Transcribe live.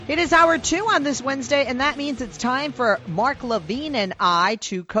It is hour 2 on this Wednesday, and that means it's time for Mark Levine and I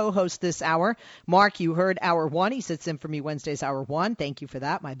to co-host this hour. Mark, you heard hour 1. He sits in for me Wednesdays, hour 1. Thank you for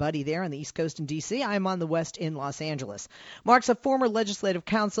that, my buddy there on the East Coast in D.C. I'm on the West in Los Angeles. Mark's a former Legislative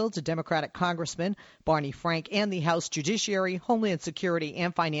Counsel to Democratic Congressman Barney Frank and the House Judiciary, Homeland Security,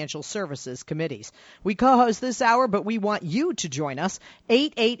 and Financial Services Committees. We co-host this hour, but we want you to join us.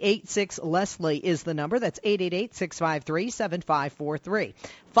 8886-LESLIE is the number. That's 888-653-7543.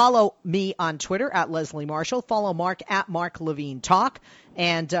 Follow me on Twitter at Leslie Marshall. Follow Mark at Mark Levine Talk.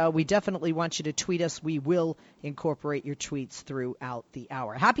 And we definitely want you to tweet us. We will incorporate your tweets throughout the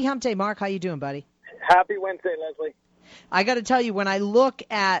hour. Happy Hump Day, Mark. How you doing, buddy? Happy Wednesday, Leslie. I got to tell you, when I look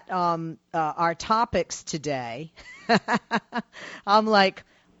at our topics today, I'm like,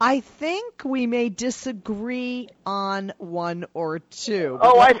 I think we may disagree on one or two.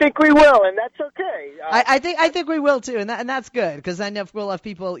 Oh, I think we will, and that's okay. I think we will too, and that's good, because I know we'll have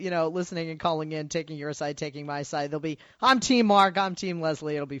people, listening and calling in, taking your side, taking my side. They'll be, I'm Team Mark, I'm Team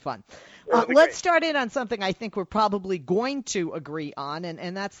Leslie. It'll be fun. Let's start in on something I think we're probably going to agree on,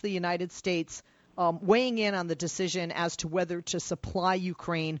 and that's the United States weighing in on the decision as to whether to supply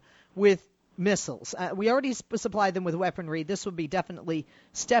Ukraine with missiles. We already supplied them with weaponry. This would be definitely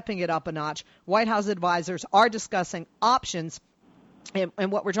stepping it up a notch. White House advisors are discussing options,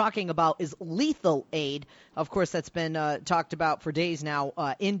 and what we're talking about is lethal aid. Of course, that's been talked about for days now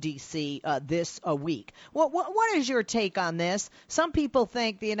in D.C. This week. What is your take on this? Some people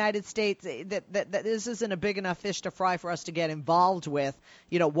think the United States, that this isn't a big enough fish to fry for us to get involved with.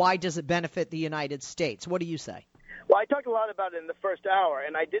 Why does it benefit the United States? What do you say? Well, I talked a lot about it in the first hour,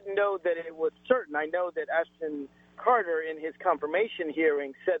 and I didn't know that it was certain. I know that Ashton Carter, in his confirmation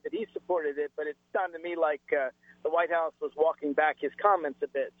hearing, said that he supported it, but it sounded to me like the White House was walking back his comments a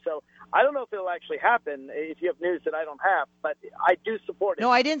bit. So I don't know if it'll actually happen, if you have news that I don't have, but I do support it.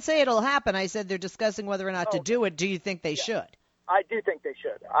 No, I didn't say it'll happen. I said they're discussing whether or not to do it. Do you think they should? I do think they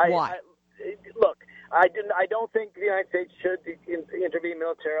should. Why? Look, I don't think the United States should intervene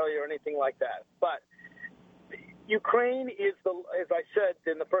militarily or anything like that, but Ukraine is, as I said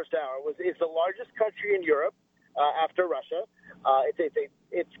in the first hour, is the largest country in Europe after Russia.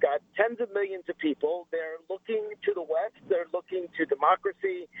 It's got tens of millions of people. They're looking to the West. They're looking to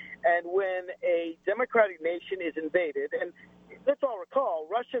democracy. And when a democratic nation is invaded, and let's all recall,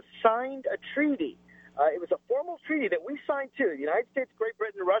 Russia signed a treaty. It was a formal treaty that we signed too. The United States, Great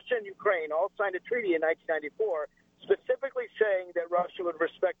Britain, Russia, and Ukraine all signed a treaty in 1994 specifically saying that Russia would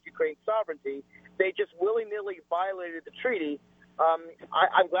respect Ukraine's sovereignty. They just willy-nilly violated the treaty. I'm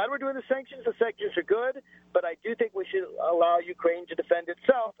glad we're doing the sanctions. The sanctions are good, but I do think we should allow Ukraine to defend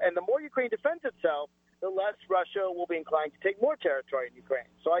itself. And the more Ukraine defends itself, the less Russia will be inclined to take more territory in Ukraine.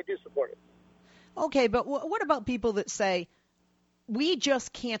 So I do support it. Okay, but what about people that say, we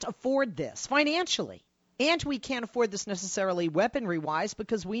just can't afford this financially? And we can't afford this necessarily weaponry-wise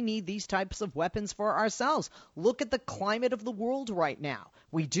because we need these types of weapons for ourselves. Look at the climate of the world right now.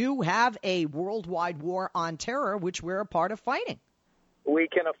 We do have a worldwide war on terror, which we're a part of fighting. We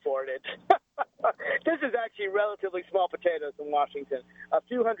can afford it. This is actually relatively small potatoes in Washington. A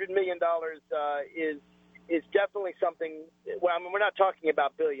few $100 million is definitely something. Well, I mean, we're not talking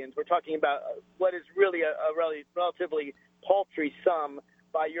about billions. We're talking about what is really a relatively paltry sum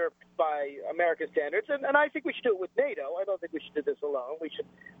by American standards, and I think we should do it with NATO. I don't think we should do this alone. We should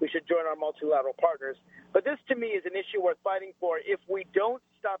join our multilateral partners. But this, to me, is an issue worth fighting for. If we don't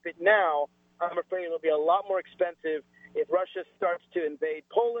stop it now, I'm afraid it'll be a lot more expensive. If Russia starts to invade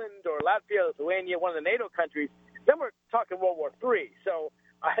Poland or Latvia, Lithuania, one of the NATO countries, then we're talking World War III. So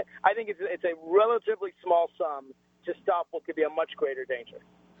I think it's a relatively small sum to stop what could be a much greater danger.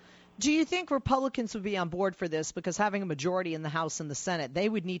 Do you think Republicans would be on board for this? Because having a majority in the House and the Senate, they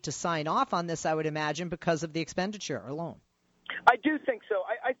would need to sign off on this, I would imagine, because of the expenditure alone. I do think so.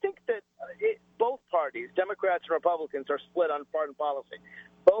 I think that both parties, Democrats and Republicans, are split on foreign policy.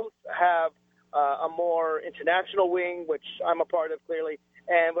 Both have a more international wing, which I'm a part of clearly,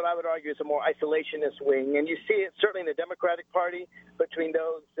 and what I would argue is a more isolationist wing. And you see it certainly in the Democratic Party between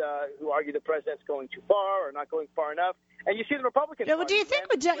those who argue the president's going too far or not going far enough. And you see the Republican Party. Do you think?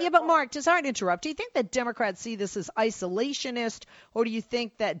 But Mark, sorry to interrupt. Do you think that Democrats see this as isolationist, or do you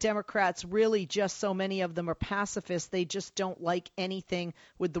think that Democrats really just so many of them are pacifists? They just don't like anything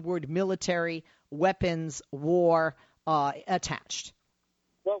with the word military, weapons, war attached.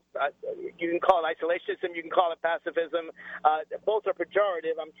 Well, you can call it isolationism. You can call it pacifism. Both are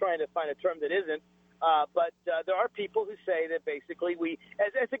pejorative. I'm trying to find a term that isn't. But there are people who say that basically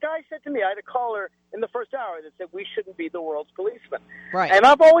as a guy said to me, I had a caller in the first hour that said we shouldn't be the world's policeman. Right. And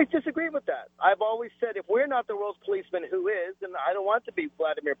I've always disagreed with that. I've always said if we're not the world's policeman, who is? And I don't want to be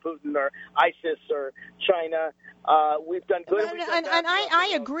Vladimir Putin or ISIS or China. We've done good. And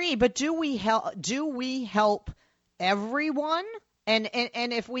I agree, but do we help everyone? And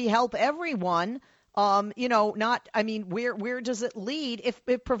if we help everyone, where does it lead? If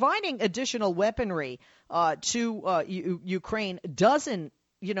providing additional weaponry to Ukraine doesn't,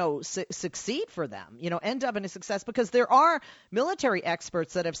 succeed for them, end up in a success, because there are military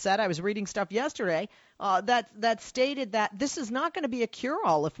experts that have said, I was reading stuff yesterday, that stated that this is not going to be a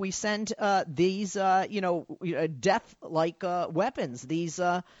cure-all if we send these, death-like weapons, these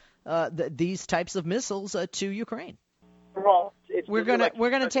types of missiles to Ukraine. We're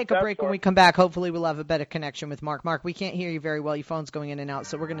gonna take a break. When we come back, hopefully we'll have a better connection with Mark. Mark, we can't hear you very well. Your phone's going in and out,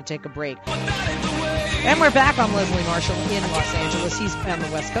 so we're gonna take a break. And we're back. I'm Leslie Marshall in Los Angeles. He's on the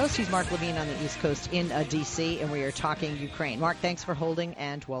West Coast. He's Mark Levine on the East Coast in D.C., and we are talking Ukraine. Mark, thanks for holding,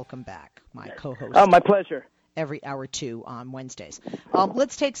 and welcome back, my co-host. Oh, my pleasure. Every hour 2 on Wednesdays.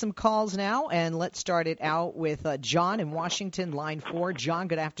 Let's take some calls now, and let's start it out with John in Washington, line 4. John,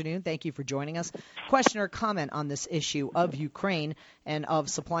 good afternoon. Thank you for joining us. Question or comment on this issue of Ukraine and of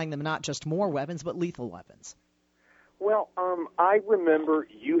supplying them not just more weapons, but lethal weapons? Well, I remember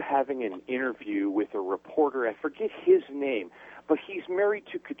you having an interview with a reporter. I forget his name, but he's married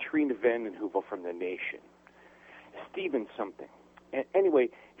to Katrina Vanden Heuvel from The Nation. Stephen something. Anyway,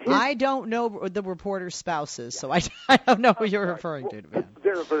 I don't know the reporter's spouses, so I don't know who you're referring to. Man.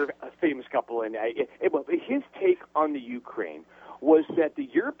 They're a very famous couple, and his take on the Ukraine was that the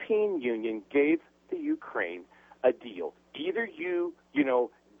European Union gave the Ukraine a deal. Either you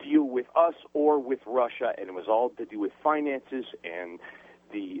deal with us or with Russia, and it was all to do with finances and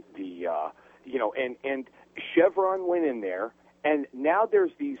and Chevron went in there, and now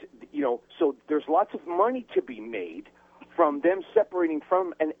there's these, so there's lots of money to be made from them separating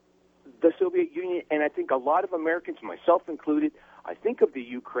from the Soviet Union, and I think a lot of Americans, myself included, I think of the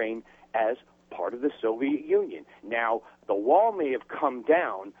Ukraine as part of the Soviet Union. Now, the wall may have come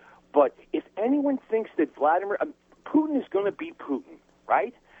down, but if anyone thinks that Putin is going to be Putin,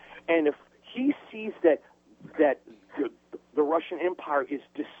 right? And if he sees that the Russian Empire is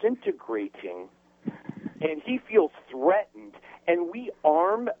disintegrating, and he feels threatened, and we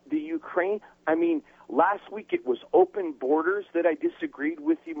arm the Ukraine, I mean, last week it was open borders that I disagreed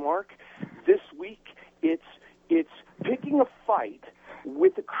with you, Mark. This week it's picking a fight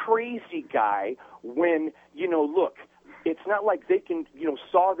with a crazy guy when, look, it's not like they can,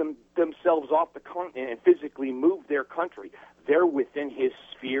 saw themselves off the continent and physically move their country. They're within his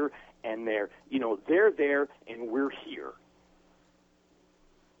sphere, and they're there, and we're here.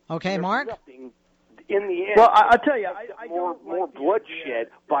 Okay, Mark? In the end, well, I'll tell you, more bloodshed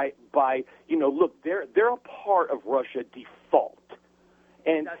by look, they're a part of Russia default.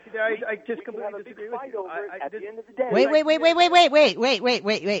 And I just completely disagree with you. At the end of the day,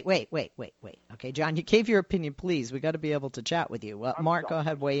 wait. Okay, John, you gave your opinion. Please, we got to be able to chat with you. Mark, go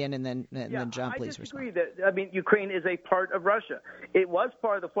ahead, weigh in, and then John, please respond. I disagree that Ukraine is a part of Russia. It was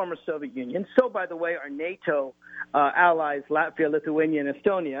part of the former Soviet Union. So, by the way, our NATO allies, Latvia, Lithuania, and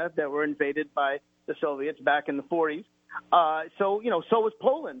Estonia, that were invaded by the Soviets back in the 40s. So was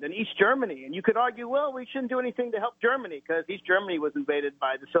Poland and East Germany. And you could argue, well, we shouldn't do anything to help Germany because East Germany was invaded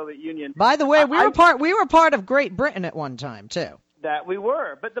by the Soviet Union. By the way, we were part of Great Britain at one time, too. That we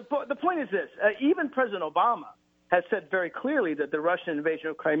were. But the point is this. Even President Obama has said very clearly that the Russian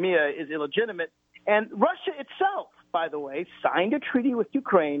invasion of Crimea is illegitimate. And Russia itself, by the way, signed a treaty with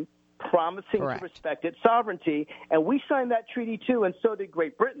Ukraine promising to respect its sovereignty. And we signed that treaty, too, and so did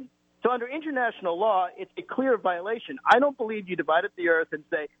Great Britain. So under international law, it's a clear violation. I don't believe you divide up the earth and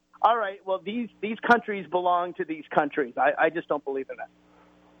say, all right, well, these countries belong to these countries. I just don't believe in that.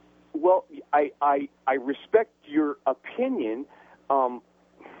 Well, I respect your opinion.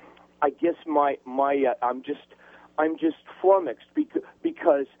 I guess I'm just flummoxed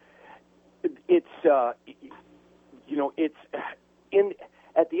because it's it's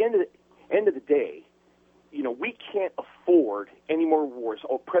at the end of the day. We can't afford any more wars.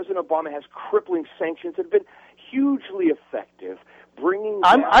 President Obama has crippling sanctions that have been hugely effective, bringing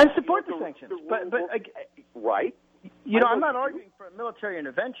down... I support the sanctions, but right? I'm not arguing for a military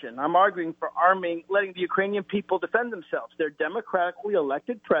intervention. I'm arguing for letting the Ukrainian people defend themselves. Their democratically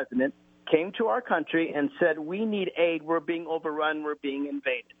elected president came to our country and said, we need aid, we're being overrun, we're being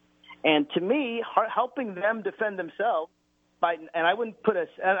invaded. And to me, helping them defend themselves, and I wouldn't put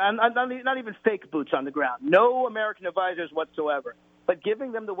not even fake boots on the ground, no American advisors whatsoever. but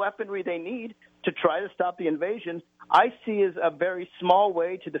giving them the weaponry they need to try to stop the invasion, I see as a very small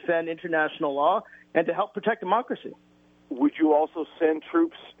way to defend international law and to help protect democracy. Would you also send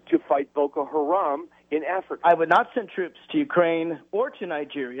troops to fight Boko Haram in Africa? I would not send troops to Ukraine or to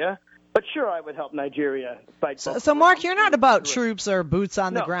Nigeria, but sure, I would help Nigeria fight Boko Haram. So, Mark, you're not about troops or boots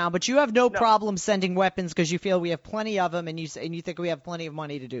on the ground, but you have no problem sending weapons because you feel we have plenty of them and you think we have plenty of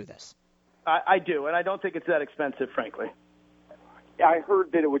money to do this. I do, and I don't think it's that expensive, frankly. I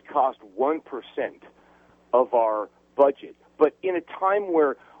heard that it would cost 1% of our budget, but in a time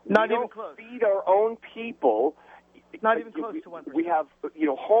where we don't feed our own people, not even close to 1%. We have,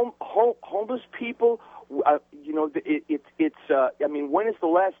 homeless people. I mean, when is the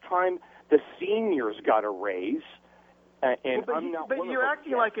last time the seniors got a raise? But you're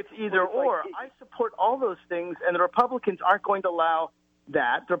acting like it's either or. I support all those things, and the Republicans aren't going to allow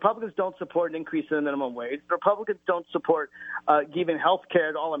that. The Republicans don't support an increase in the minimum wage. The Republicans don't support giving health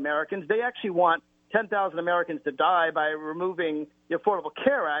care to all Americans. They actually want 10,000 Americans to die by removing the Affordable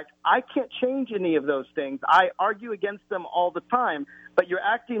Care Act. I can't change any of those things. I argue against them all the time, but you're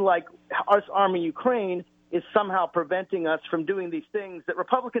acting like us arming Ukraine is somehow preventing us from doing these things that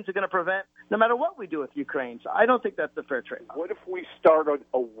Republicans are going to prevent no matter what we do with Ukraine. So I don't think that's the fair trade. What if we start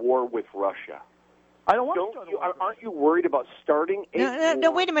a war with Russia? I don't want to start a war. Aren't you worried about starting a war?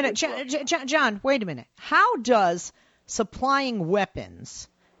 No, wait a minute. John, wait a minute. How does supplying weapons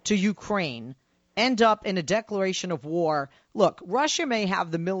to Ukraine end up in a declaration of war? Look, Russia may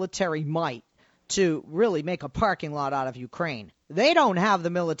have the military might to really make a parking lot out of Ukraine. They don't have the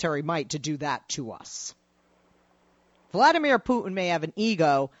military might to do that to us. Vladimir Putin may have an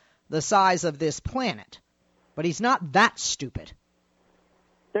ego the size of this planet, but he's not that stupid.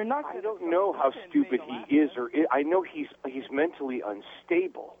 They're not. I don't know how stupid he is, I know he's mentally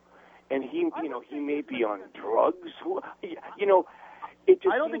unstable, and he may be on drugs. It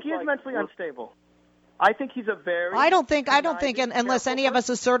just I don't think he is mentally unstable. I think he's a very. I don't think, unless any of us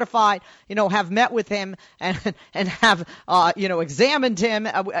are certified, have met with him and have, examined him.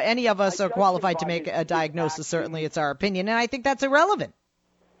 Any of us are qualified to make a diagnosis. Certainly, it's our opinion, and I think that's irrelevant.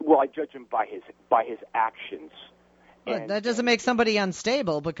 Well, I judge him by his actions. That doesn't make somebody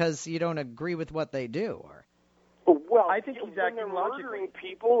unstable because you don't agree with what they do. Well, I think he's acting logically. Murdering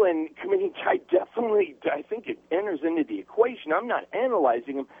people and committing. I think it enters into the equation. I'm not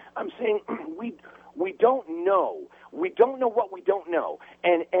analyzing him. I'm saying we don't know. We don't know what we don't know.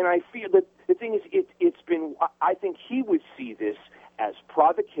 And I feel that the thing is, it's been. I think he would see this as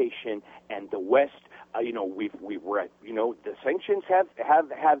provocation, and the West. The sanctions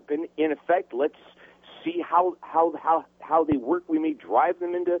have been in effect. Let's see how they work. We may drive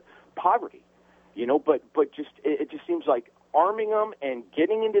them into poverty. But it just seems like arming them and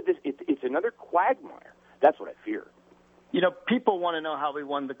getting into this, it's another quagmire. That's what I fear. People want to know how we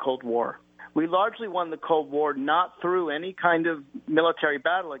won the Cold War. We largely won the Cold War not through any kind of military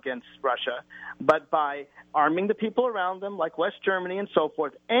battle against Russia, but by arming the people around them, like West Germany and so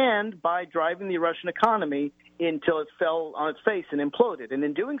forth, and by driving the Russian economy until it fell on its face and imploded. And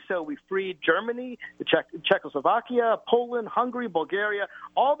in doing so, we freed Germany, Czechoslovakia, Poland, Hungary, Bulgaria.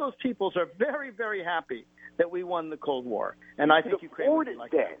 All those peoples are very, very happy that we won the Cold War. And I think Ukraine would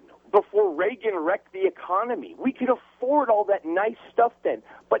like that. Before Reagan wrecked the economy, we could afford all that nice stuff then.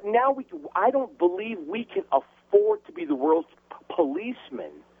 But now I don't believe we can afford to be the world's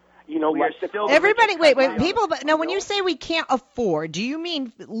policeman. Everybody, wait, people. Now, when you say we can't afford, do you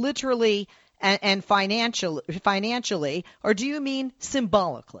mean literally and financially, or do you mean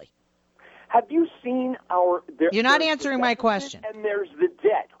symbolically? Have you seen You're not answering my question. And there's the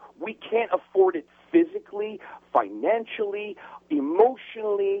debt. We can't afford it physically, financially,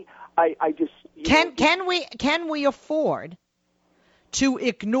 emotionally. Can we afford to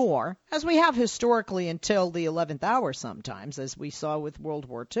ignore, as we have historically until the 11th hour sometimes, as we saw with World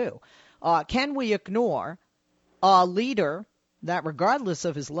War II, can we ignore a leader that, regardless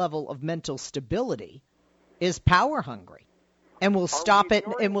of his level of mental stability, is power hungry and will stop it,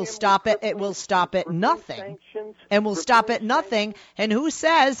 and will stop it, it will stop at nothing, and will stop at nothing? And who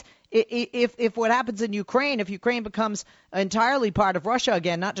says if what happens in Ukraine, if Ukraine becomes entirely part of Russia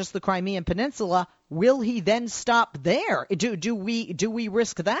again, not just the Crimean Peninsula, will he then stop there? Do we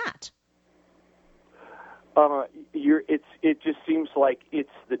risk that? It just seems like it's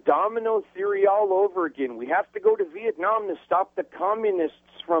the domino theory all over again. We have to go to Vietnam to stop the communists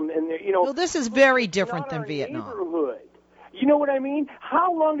from, Well, this is very different than Vietnam. Neighborhood. You know what I mean?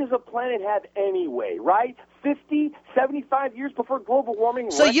 How long does a planet have anyway, right? 50, 75 years before global warming?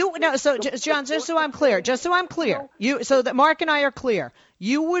 So John, just so I'm clear, so that Mark and I are clear,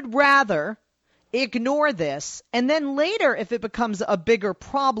 you would rather ignore this, and then later, if it becomes a bigger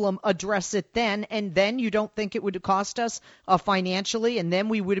problem, address it then, and then you don't think it would cost us financially, and then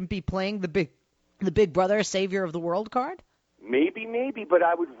we wouldn't be playing the big brother savior of the world card? Maybe, but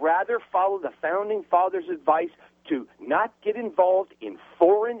I would rather follow the Founding Fathers' advice to not get involved in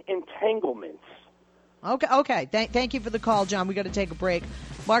foreign entanglements. Okay. Thank you for the call, John. We got to take a break.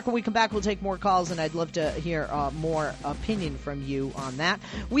 Mark, when we come back, we'll take more calls, and I'd love to hear more opinion from you on that.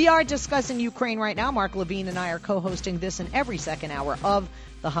 We are discussing Ukraine right now. Mark Levine and I are co-hosting this in every second hour of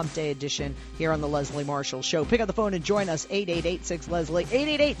the Hump Day edition here on the Leslie Marshall Show. Pick up the phone and join us, 888-6-LESLIE,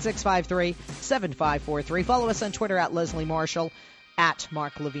 888-653-7543. Follow us on Twitter at Leslie Marshall, at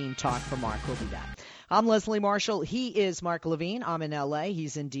Mark Levine Talk for Mark. We'll be back. I'm Leslie Marshall. He is Mark Levine. I'm in L.A.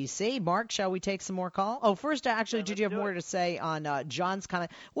 He's in D.C. Mark, shall we take some more calls? Oh, first, actually, did you have more to say on John's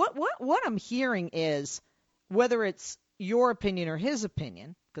comment? What I'm hearing is, whether it's your opinion or his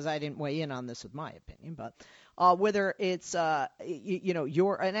opinion, because I didn't weigh in on this with my opinion, but whether it's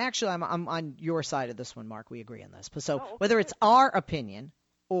your, and actually I'm on your side of this one, Mark. We agree on this. So whether it's our opinion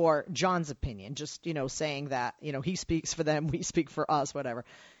or John's opinion, just saying that he speaks for them, we speak for us, whatever.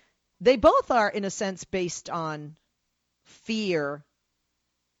 They both are, in a sense, based on fear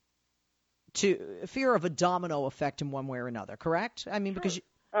of a domino effect in one way or another, correct? I mean, because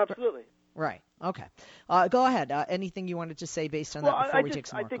absolutely. Right. Okay. Go ahead. Anything you wanted to say based on that before we take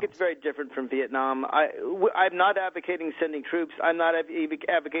some more I think calls? It's very different from Vietnam. I'm not advocating sending troops. I'm not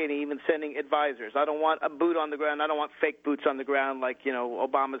advocating even sending advisors. I don't want a boot on the ground. I don't want fake boots on the ground like,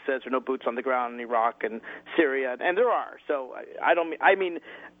 Obama says there are no boots on the ground in Iraq and Syria, and there are. So I mean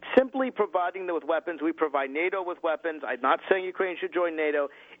simply providing them with weapons. We provide NATO with weapons. I'm not saying Ukraine should join NATO.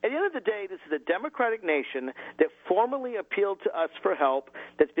 At the end of the day, this is a democratic nation that formally appealed to us for help,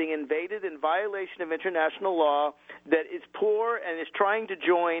 that's being invaded in violation of international law, that is poor and is trying to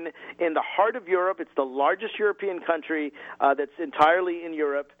join in the heart of Europe. It's the largest European country that's entirely in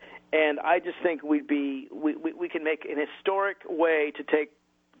Europe, and I just think we can make an historic way to take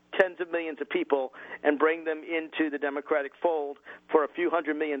tens of millions of people and bring them into the democratic fold for a few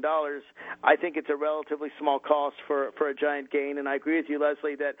 $100 million. I think it's a relatively small cost for a giant gain, and I agree with you,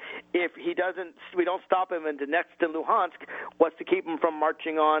 Leslie, that if we don't stop him in Donetsk and Luhansk, what's to keep him from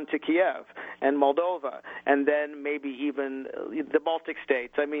marching on to Kiev and Moldova and then maybe even the Baltic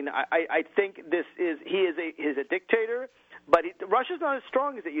states? I mean, I think he is a dictator. But Russia's not as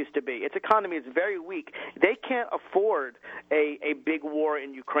strong as it used to be. Its economy is very weak. They can't afford a big war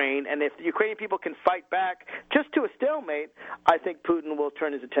in Ukraine. And if the Ukrainian people can fight back just to a stalemate, I think Putin will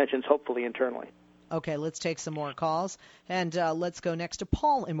turn his attentions, hopefully, internally. Okay, let's take some more calls. And let's go next to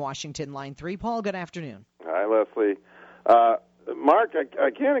Paul in Washington, line 3. Paul, good afternoon. Hi, Leslie. Mark, I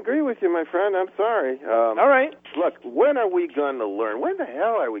can't agree with you, my friend. I'm sorry. All right. Look, when are we going to learn? When the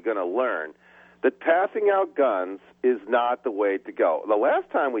hell are we going to learn that passing out guns is not the way to go? The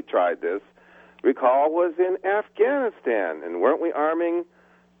last time we tried this, recall, was in Afghanistan, and weren't we arming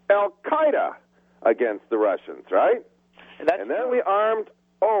Al-Qaeda against the Russians, right? And then we armed,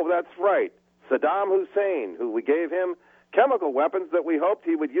 that's right, Saddam Hussein, who we gave him chemical weapons that we hoped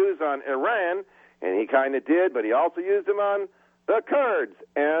he would use on Iran, and he kind of did, but he also used them on the Kurds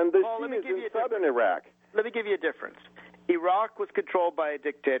and the Shias in southern Iraq. Let me give you a difference. Iraq was controlled by a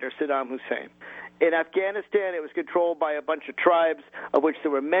dictator, Saddam Hussein. In Afghanistan, it was controlled by a bunch of tribes, of which there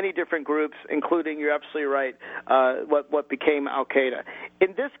were many different groups, including, you're absolutely right, what became Al-Qaeda.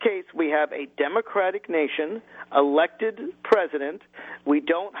 In this case, we have a democratic nation, elected president. We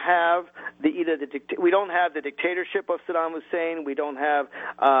don't have the dictatorship of Saddam Hussein. We don't have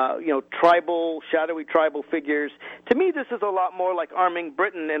shadowy tribal figures. To me, this is a lot more like arming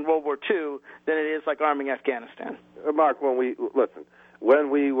Britain in World War II than it is like arming Afghanistan. Mark, when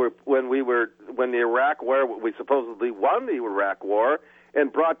the Iraq War, we supposedly won the Iraq War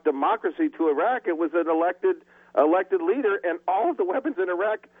and brought democracy to Iraq. It was an elected leader, and all of the weapons in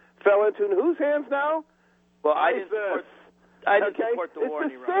Iraq fell into whose hands now? Well, I didn't support the war in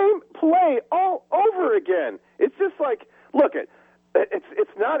Iraq. It's the same play all over again. It's just like, look,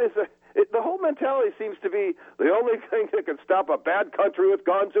 it's not as the whole mentality seems to be the only thing that can stop a bad country with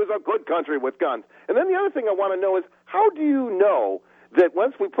guns is a good country with guns. And then the other thing I want to know is, how do you know that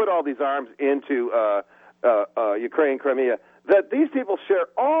once we put all these arms into Ukraine, Crimea, that these people share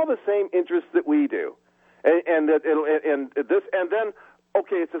all the same interests that we do, and that then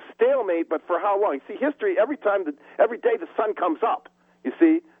it's a stalemate, but for how long? You see, history every day the sun comes up. You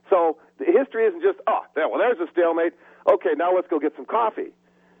see, so the history isn't just there's a stalemate. Okay, now let's go get some coffee.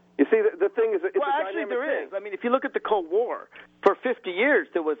 You see, the thing is, it's actually there is. I mean, if you look at the Cold War, for 50 years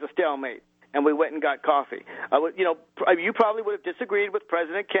there was a stalemate. and we went and got coffee. You probably would have disagreed with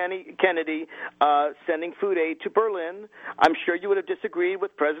President Kennedy sending food aid to Berlin. I'm sure you would have disagreed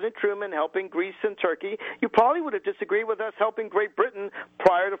with President Truman helping Greece and Turkey. You probably would have disagreed with us helping Great Britain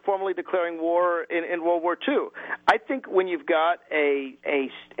prior to formally declaring war in World War II. I think when you've got a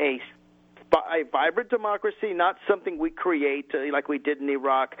vibrant democracy, not something we create like we did in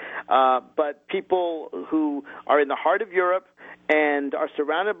Iraq, but people who are in the heart of Europe and are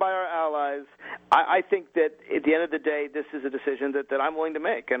surrounded by our allies, I think that at the end of the day, this is a decision that I'm willing to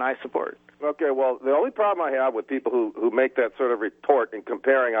make, and I support. Okay, well, the only problem I have with people who make that sort of retort in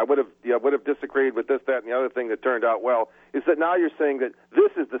comparing, I would have disagreed with this, that, and the other thing that turned out well, is that now you're saying that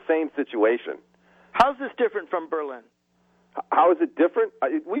this is the same situation. How's this different from Berlin? How is it different?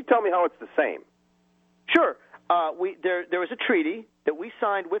 Will you tell me how it's the same? Sure. There was a treaty that we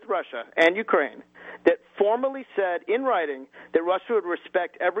signed with Russia and Ukraine that formally said in writing that Russia would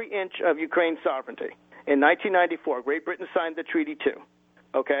respect every inch of Ukraine's sovereignty. In 1994, Great Britain signed the treaty too.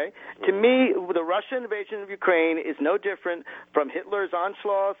 Okay? To me, the Russian invasion of Ukraine is no different from Hitler's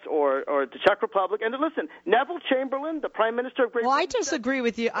onslaughts or the Czech Republic. And listen, Neville Chamberlain, the Prime Minister of Great Britain... Well, I disagree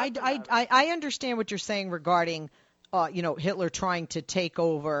with you. I understand what you're saying regarding, Hitler trying to take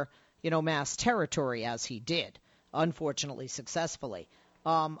over, mass territory as he did, unfortunately successfully.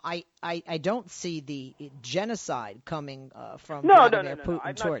 I don't see the genocide coming from Vladimir Putin.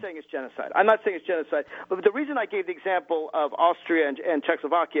 I'm not saying it's genocide. I'm not saying it's genocide. But the reason I gave the example of Austria and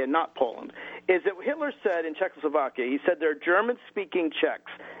Czechoslovakia, not Poland, is that Hitler said in Czechoslovakia, he said there are German-speaking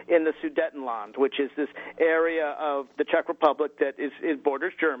Czechs in the Sudetenland, which is this area of the Czech Republic that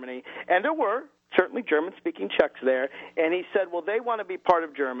borders Germany, and there were certainly German-speaking Czechs there, and he said, well, they want to be part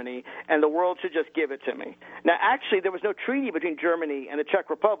of Germany, and the world should just give it to me. Now, actually, there was no treaty between Germany and the Czech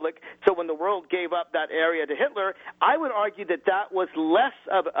Republic, so when the world gave up that area to Hitler, I would argue that that was less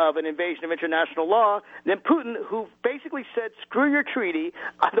of an invasion of international law than Putin, who basically said, screw your treaty,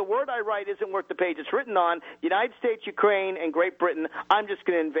 the word I write isn't worth the page it's written on, United States, Ukraine, and Great Britain, I'm just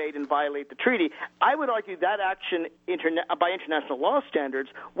going to invade and violate the treaty. I would argue that action by international law standards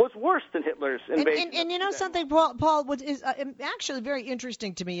was worse than Hitler's invasion. And you know something, Paul, what is actually very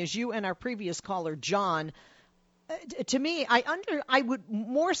interesting to me is you and our previous caller, John. To me, I would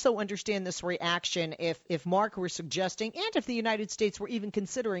more so understand this reaction if Mark were suggesting, and if the United States were even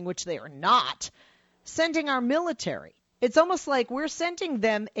considering, which they are not, sending our military. It's almost like we're sending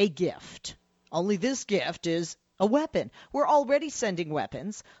them a gift. Only this gift is a weapon. We're already sending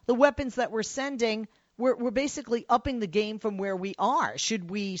weapons. The weapons that we're sending, we're basically upping the game from where we are. Should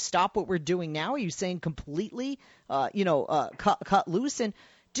we stop what we're doing now? Are you saying completely, cut loose? And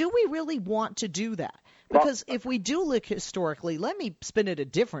do we really want to do that? Because if we do look historically, let me spin it a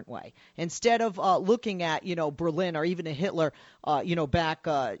different way. Instead of looking at, Berlin or even a Hitler, back,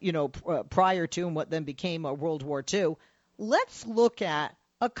 prior to and what then became World War II, let's look at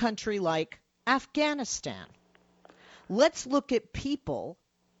a country like Afghanistan. Let's look at people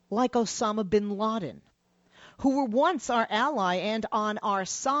like Osama bin Laden, who were once our ally and on our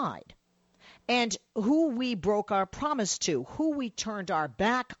side, and who we broke our promise to, who we turned our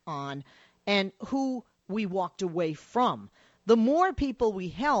back on, and who we walked away from. The more people we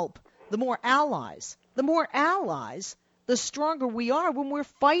help, the more allies. The more allies, the stronger we are when we're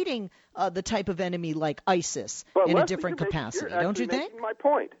fighting the type of enemy like ISIS in a different capacity. Don't you think? My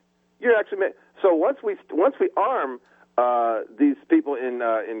point. You're actually so once we arm these people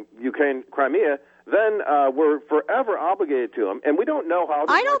in Ukraine, Crimea, then we're forever obligated to them, and we don't know how.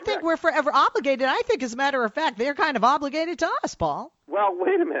 I don't think we're forever obligated. I think, as a matter of fact, they're kind of obligated to us, Paul. Well,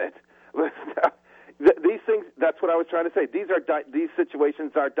 wait a minute. These things. That's what I was trying to say. These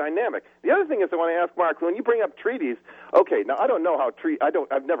situations are dynamic. The other thing is, I want to ask Mark, when you bring up treaties. Okay, now I don't know how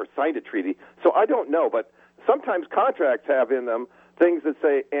I've never signed a treaty, so I don't know. But sometimes contracts have in them things that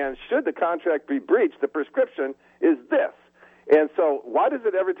say, and should the contract be breached, the prescription is this. And so why does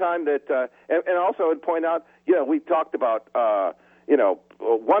it every time that, and also I would point out, we talked about,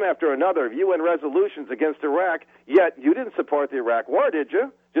 one after another of UN resolutions against Iraq, yet you didn't support the Iraq war, did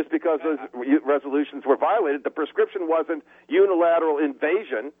you? Just because those resolutions were violated. The prescription wasn't unilateral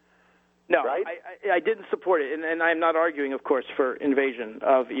invasion. No, right? I didn't support it, and I'm not arguing, of course, for invasion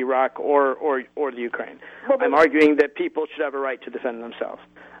of Iraq or the Ukraine. I'm arguing that people should have a right to defend themselves,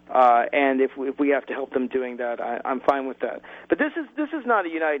 and if we have to help them doing that, I'm fine with that. But this is not a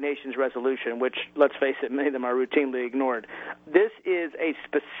United Nations resolution, which, let's face it, many of them are routinely ignored. This is a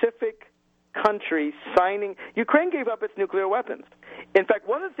specific country signing. Ukraine gave up its nuclear weapons. In fact,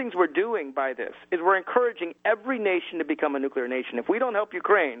 one of the things we're doing by this is we're encouraging every nation to become a nuclear nation. If we don't help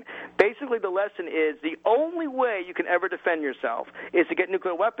Ukraine, basically the lesson is the only way you can ever defend yourself is to get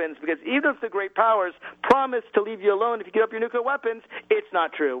nuclear weapons, because even if the great powers promise to leave you alone if you give up your nuclear weapons, it's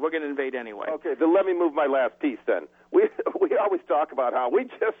not true. We're going to invade anyway. Okay, then let me move my last piece then. We always talk about how we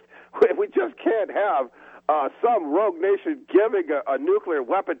just can't have some rogue nation giving a nuclear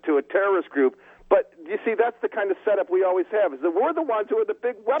weapon to a terrorist group. But you see, that's the kind of setup we always have, is that we're the ones who are the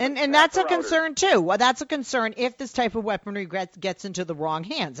big weapons. And that's a concern, too. Well, that's a concern if this type of weaponry gets into the wrong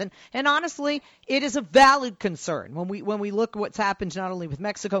hands. And honestly, it is a valid concern when we look at what's happened not only with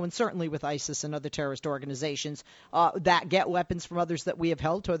Mexico and certainly with ISIS and other terrorist organizations that get weapons from others that we have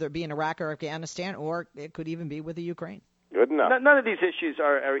held, whether it be in Iraq or Afghanistan, or it could even be with the Ukraine. Good enough. None of these issues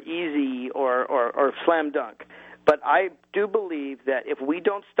are easy or slam dunk. But I do believe that if we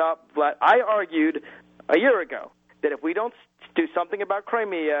don't stop, I argued a year ago that if we don't do something about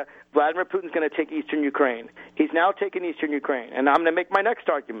Crimea, Vladimir Putin's going to take eastern Ukraine. He's now taken eastern Ukraine. And I'm going to make my next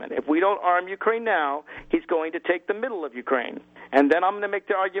argument. If we don't arm Ukraine now, he's going to take the middle of Ukraine. And then I'm going to make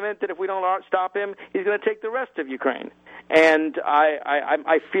the argument that if we don't stop him, he's going to take the rest of Ukraine. And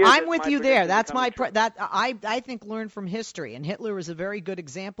I fear I'm with you there. That's my I think learn from history, and Hitler is a very good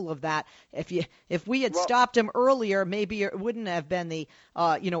example of that. If we had stopped him earlier, maybe it wouldn't have been the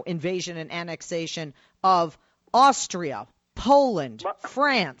invasion and annexation of Austria, Poland,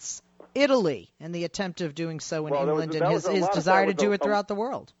 France, Italy, and the attempt of doing so in England, and his desire to do it throughout the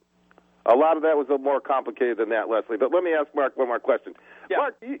world. A lot of that was a more complicated than that, Leslie. But let me ask Mark one more question. Yeah.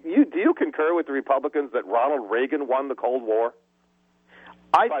 Mark, do you concur with the Republicans that Ronald Reagan won the Cold War?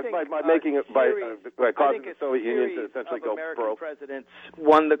 By causing the Soviet Union to essentially go American broke. Presidents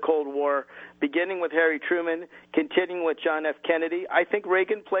won the Cold War, beginning with Harry Truman, continuing with John F. Kennedy. I think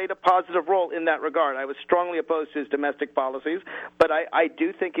Reagan played a positive role in that regard. I was strongly opposed to his domestic policies, but I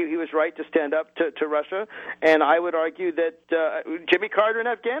do think he was right to stand up to Russia. And I would argue that Jimmy Carter in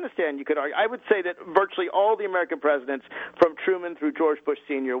Afghanistan, you could argue. I would say that virtually all the American presidents, from Truman through George Bush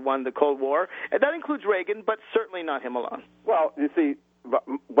Sr., won the Cold War. And that includes Reagan, but certainly not him alone. Well, you see,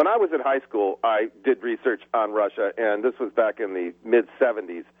 when I was in high school, I did research on Russia, and this was back in the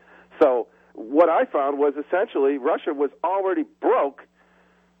mid-'70s. So what I found was essentially Russia was already broke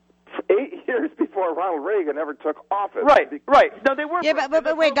 8 years before Ronald Reagan ever took office. Right. No, they weren't. Yeah,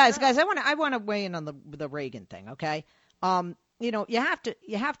 but wait, guys, I want to weigh in on the Reagan thing, okay? You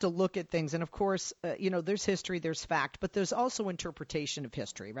have to look at things, and of course, there's history, there's fact, but there's also interpretation of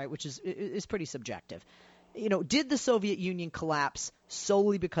history, right, which is pretty subjective. Did the Soviet Union collapse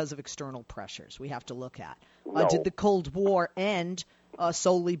solely because of external pressures? We have to look at. No. Did the Cold War end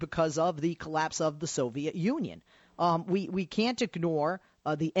solely because of the collapse of the Soviet Union? We can't ignore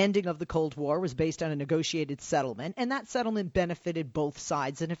the ending of the Cold War was based on a negotiated settlement, and that settlement benefited both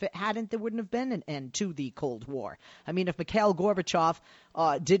sides. And if it hadn't, there wouldn't have been an end to the Cold War. I mean, if Mikhail Gorbachev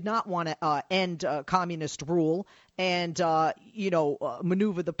did not want to end communist rule and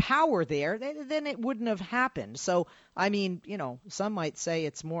maneuver the power there, then it wouldn't have happened. So, I mean, some might say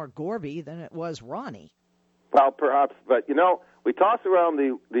it's more Gorby than it was Ronnie. Well, perhaps, but we toss around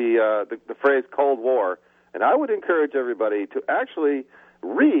the phrase Cold War, and I would encourage everybody to actually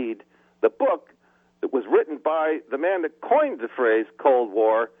read the book that was written by the man that coined the phrase Cold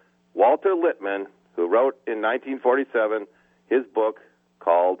War, Walter Lippmann, who wrote in 1947 his book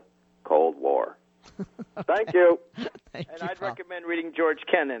called Cold War. Thank you. I'd recommend reading George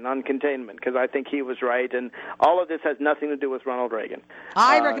Kennan on containment, because I think he was right, and all of this has nothing to do with Ronald Reagan.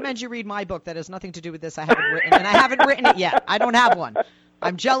 I recommend you read my book that has nothing to do with this. I haven't written, and I haven't written it yet. I don't have one.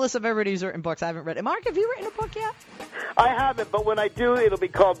 I'm jealous of everybody who's written books. I haven't read it. Mark, have you written a book yet? I haven't, but when I do, it'll be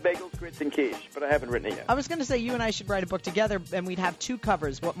called Bagels, Grits, and Quiche, but I haven't written it yet. I was going to say you and I should write a book together, and we'd have two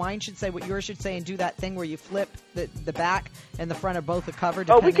covers, what mine should say, what yours should say, and do that thing where you flip the back and the front of both the cover.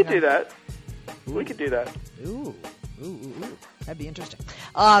 Oh, we could do that. We could do that. Ooh. That'd be interesting.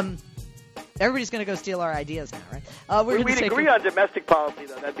 Everybody's going to go steal our ideas now, right? We'd agree on domestic policy,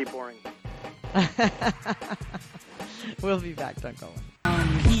 though. That'd be boring. We'll be back. Don't go away.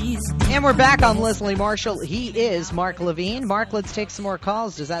 And we're back on Leslie Marshall. He is Mark Levine. Mark, let's take some more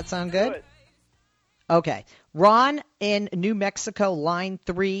calls. Does that sound good? Okay. Ron in New Mexico, line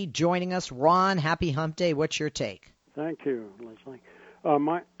 3, joining us. Ron, happy hump day. What's your take? Thank you, Leslie.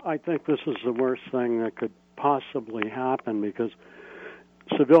 I think this is the worst thing that could possibly happen, because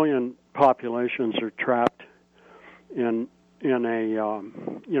civilian populations are trapped in a,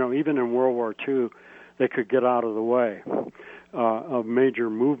 even in World War II, they could get out of the way of major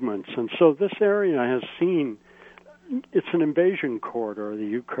movements. And so this area has seen it's an invasion corridor, the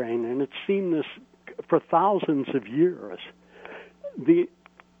Ukraine, and it's seen this for thousands of years.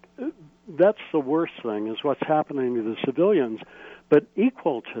 That's the worst thing, is what's happening to the civilians. But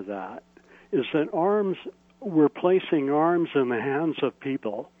equal to that is that we're placing arms in the hands of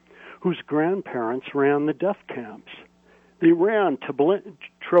people whose grandparents ran the death camps. They ran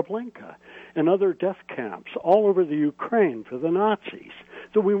Treblinka and other death camps all over the Ukraine for the Nazis.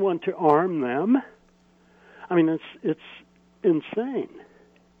 Do we want to arm them? I mean, it's insane.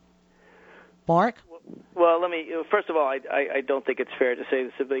 Mark? Well, first of all, I don't think it's fair to say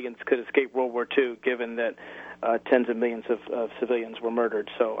the civilians could escape World War II, given that tens of millions of civilians were murdered.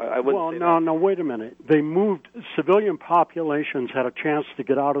 So I wouldn't say that. No, wait a minute. They moved, civilian populations had a chance to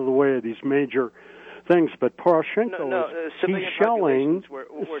get out of the way of these major things, but Poroshenko he's shelling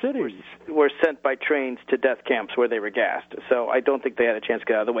cities. Were sent by trains to death camps where they were gassed. So I don't think they had a chance to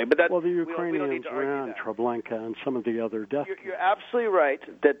get out of the way. But the Ukrainians ran Treblinka and some of the other death camps. You're absolutely right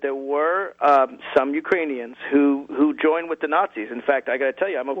that there were some Ukrainians who joined with the Nazis. In fact, I got to tell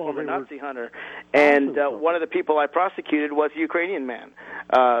you, I'm a former Nazi hunter, and one of the people I prosecuted was a Ukrainian man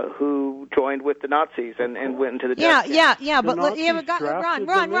who joined with the Nazis and went into the death camp. Yeah. But Ron,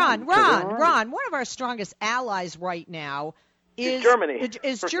 one of our strongest allies right now is Germany.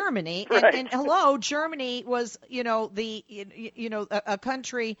 Germany, Right. and hello, Germany was a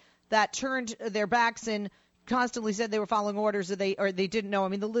country that turned their backs and constantly said they were following orders or they didn't know. I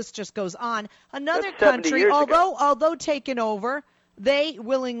mean, the list just goes on. Another country, although taken over, they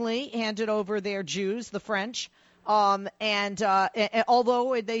willingly handed over their Jews, the French. And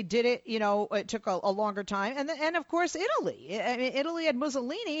although they did it, it took a longer time. And of course, Italy. I mean, Italy had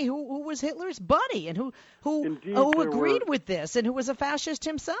Mussolini, who was Hitler's buddy and who agreed with this and who was a fascist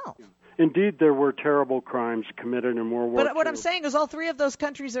himself. Indeed, there were terrible crimes committed in World War II. But what I'm saying is all three of those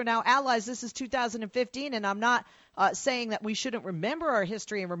countries are now allies. This is 2015, and I'm not saying that we shouldn't remember our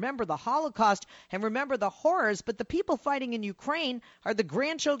history and remember the Holocaust and remember the horrors, but the people fighting in Ukraine are the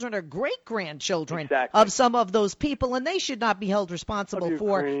grandchildren or great-grandchildren of some of those people, and they should not be held responsible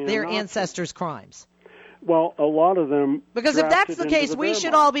for their ancestors' crimes. Well, a lot of them... Because if that's the case, we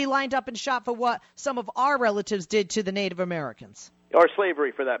should all be lined up and shot for what some of our relatives did to the Native Americans. Or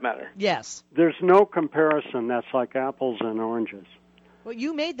slavery, for that matter. Yes. There's no comparison. That's like apples and oranges. Well,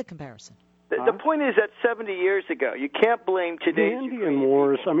 you made the comparison. The point is that 70 years ago, you can't blame today's the Indian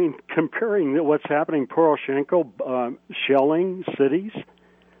wars. I mean, comparing what's happening, Poroshenko shelling cities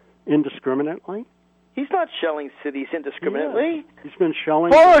indiscriminately. He's not shelling cities indiscriminately. Yeah. He's been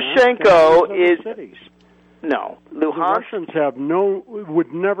shelling. Poroshenko is cities. No, The Russians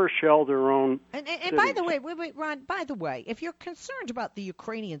would never shell their own. And by the way, wait, Ron. By the way, if you're concerned about the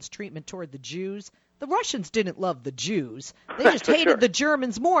Ukrainians' treatment toward the Jews, the Russians didn't love the Jews. They just hated the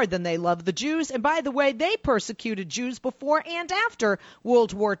Germans more than they loved the Jews. And by the way, they persecuted Jews before and after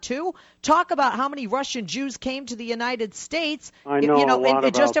World War II. Talk about how many Russian Jews came to the United States,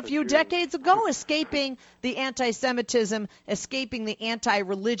 just a few decades ago, escaping the anti-Semitism, escaping the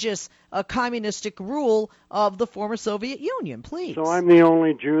anti-religious communistic rule of the former Soviet Union. Please. So I'm the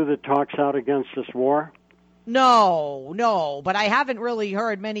only Jew that talks out against this war? No, but I haven't really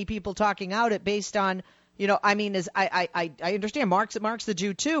heard many people talking out it based on, I understand Mark's the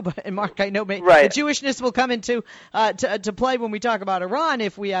Jew too, and Mark, I know the Jewishness will come into to play when we talk about Iran.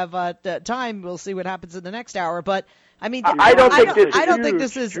 If we have time, we'll see what happens in the next hour. But I mean, I don't think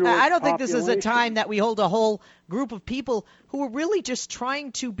this is a time that we hold a whole group of people who are really just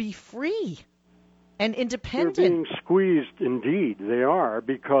trying to be free and independent. They're being squeezed, indeed. They are,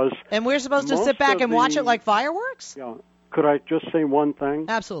 because... And we're supposed to sit back and watch it like fireworks? Yeah. Could I just say one thing?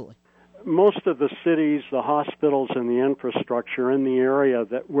 Absolutely. Most of the cities, the hospitals, and the infrastructure in the area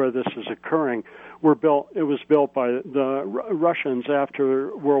where this is occurring were built. It was built by the Russians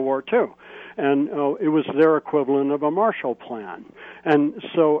after World War II, and it was their equivalent of a Marshall Plan. And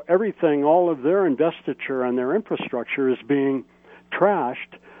so everything, all of their investiture and their infrastructure is being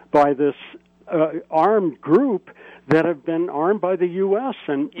trashed by this armed group that have been armed by the U.S.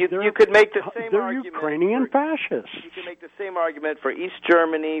 and you could make the same they're argument. Ukrainian fascists. You could make the same argument for East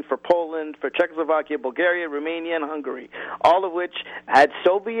Germany, for Poland, for Czechoslovakia, Bulgaria, Romania, and Hungary, all of which had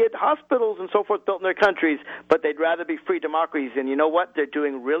Soviet hospitals and so forth built in their countries, but they'd rather be free democracies. And you know what? They're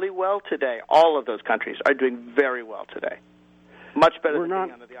doing really well today. All of those countries are doing very well today. Much better than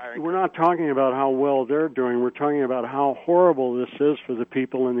being under the Iron Curtain. We're not talking about how well they're doing. We're talking about how horrible this is for the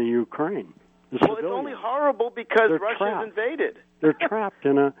people in the Ukraine. Well, it's only horrible because Russia's invaded. They're trapped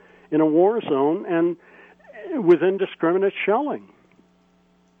in a war zone and with indiscriminate shelling.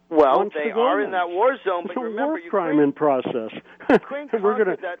 Well, they are in that war zone, but remember, it's a war crime in process. Ukraine We're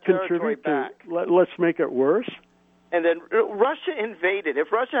going to that territory contribute back. Let's make it worse. And then Russia invaded.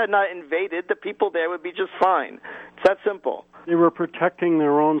 If Russia had not invaded, the people there would be just fine. It's that simple. They were protecting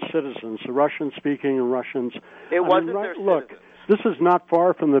their own citizens, the Russian-speaking and Russians. It wasn't their citizens. Look, this is not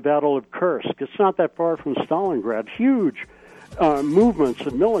far from the Battle of Kursk. It's not that far from Stalingrad. Huge movements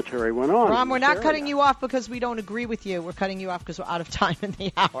of military went on. Ron, we're not cutting you off because we don't agree with you. We're cutting you off because we're out of time in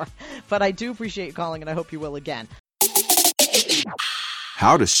the hour. But I do appreciate you calling, and I hope you will again.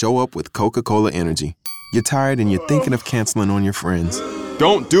 How to show up with Coca-Cola Energy. You're tired and you're thinking of canceling on your friends.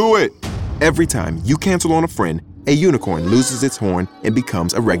 Don't do it! Every time you cancel on a friend, a unicorn loses its horn and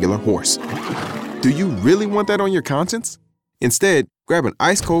becomes a regular horse. Do you really want that on your conscience? Instead, grab an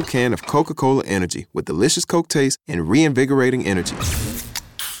ice-cold can of Coca-Cola Energy with delicious Coke taste and reinvigorating energy.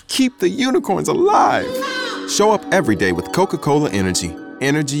 Keep the unicorns alive! Show up every day with Coca-Cola Energy.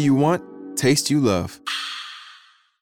 Energy you want, taste you love.